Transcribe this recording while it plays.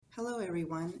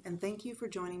everyone, and thank you for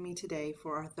joining me today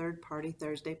for our Third Party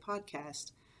Thursday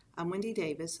podcast. I'm Wendy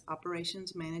Davis,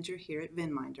 Operations Manager here at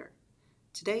VinMinder.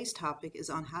 Today's topic is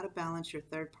on how to balance your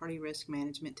third-party risk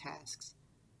management tasks.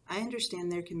 I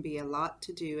understand there can be a lot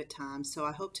to do at times, so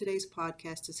I hope today's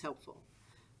podcast is helpful.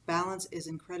 Balance is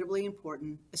incredibly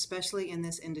important, especially in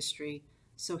this industry,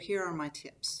 so here are my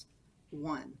tips.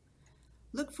 1.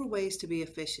 Look for ways to be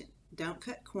efficient. Don't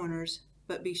cut corners,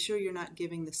 but be sure you're not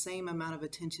giving the same amount of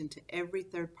attention to every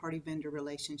third-party vendor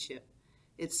relationship.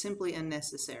 It's simply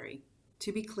unnecessary.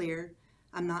 To be clear,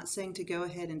 I'm not saying to go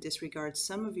ahead and disregard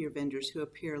some of your vendors who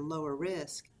appear lower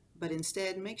risk, but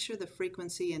instead make sure the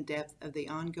frequency and depth of the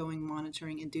ongoing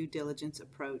monitoring and due diligence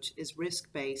approach is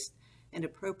risk-based and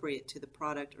appropriate to the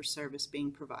product or service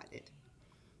being provided.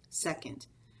 Second,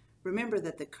 remember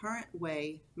that the current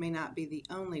way may not be the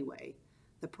only way.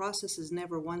 The process is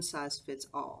never one size fits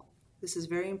all. This is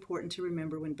very important to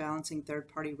remember when balancing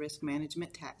third-party risk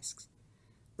management tasks.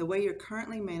 The way you're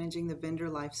currently managing the vendor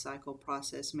lifecycle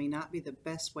process may not be the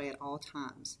best way at all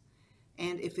times.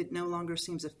 And if it no longer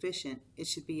seems efficient, it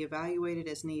should be evaluated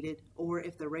as needed, or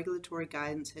if the regulatory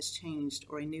guidance has changed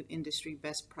or a new industry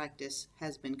best practice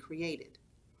has been created.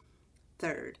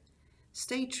 Third,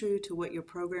 stay true to what your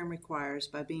program requires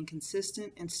by being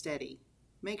consistent and steady.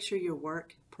 Make sure your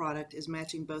work product is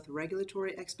matching both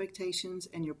regulatory expectations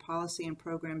and your policy and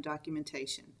program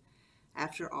documentation.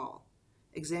 After all,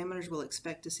 examiners will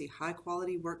expect to see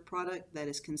high-quality work product that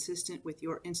is consistent with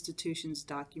your institution's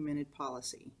documented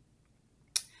policy.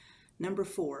 Number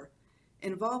 4,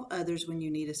 involve others when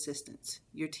you need assistance.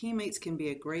 Your teammates can be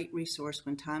a great resource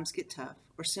when times get tough,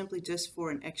 or simply just for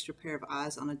an extra pair of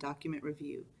eyes on a document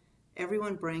review.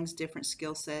 Everyone brings different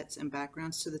skill sets and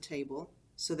backgrounds to the table,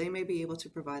 so they may be able to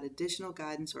provide additional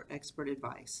guidance or expert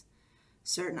advice.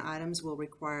 Certain items will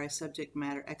require a subject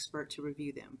matter expert to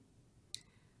review them.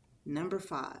 Number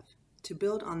 5, to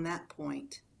build on that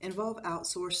point, involve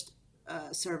outsourced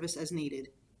service as needed.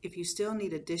 If you still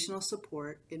need additional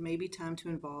support, it may be time to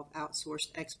involve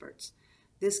outsourced experts.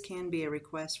 This can be a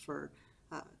request for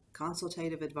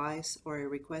consultative advice or a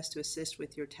request to assist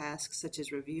with your tasks such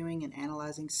as reviewing and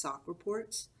analyzing SOC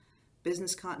reports,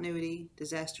 business continuity,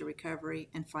 disaster recovery,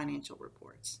 and financial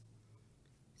reports.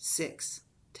 6.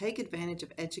 Take advantage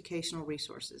of educational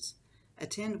resources.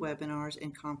 Attend webinars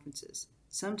and conferences.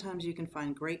 Sometimes you can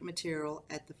find great material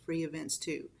at the free events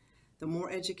too. The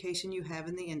more education you have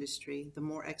in the industry, the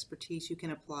more expertise you can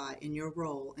apply in your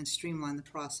role and streamline the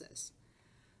process.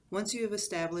 Once you have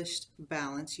established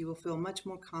balance, you will feel much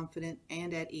more confident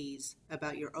and at ease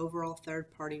about your overall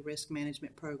third-party risk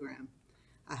management program.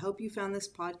 I hope you found this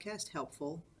podcast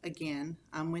helpful. Again,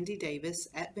 I'm Wendy Davis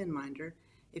at VinMinder.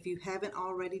 If you haven't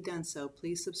already done so,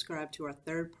 please subscribe to our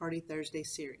Third Party Thursday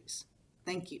series.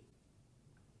 Thank you.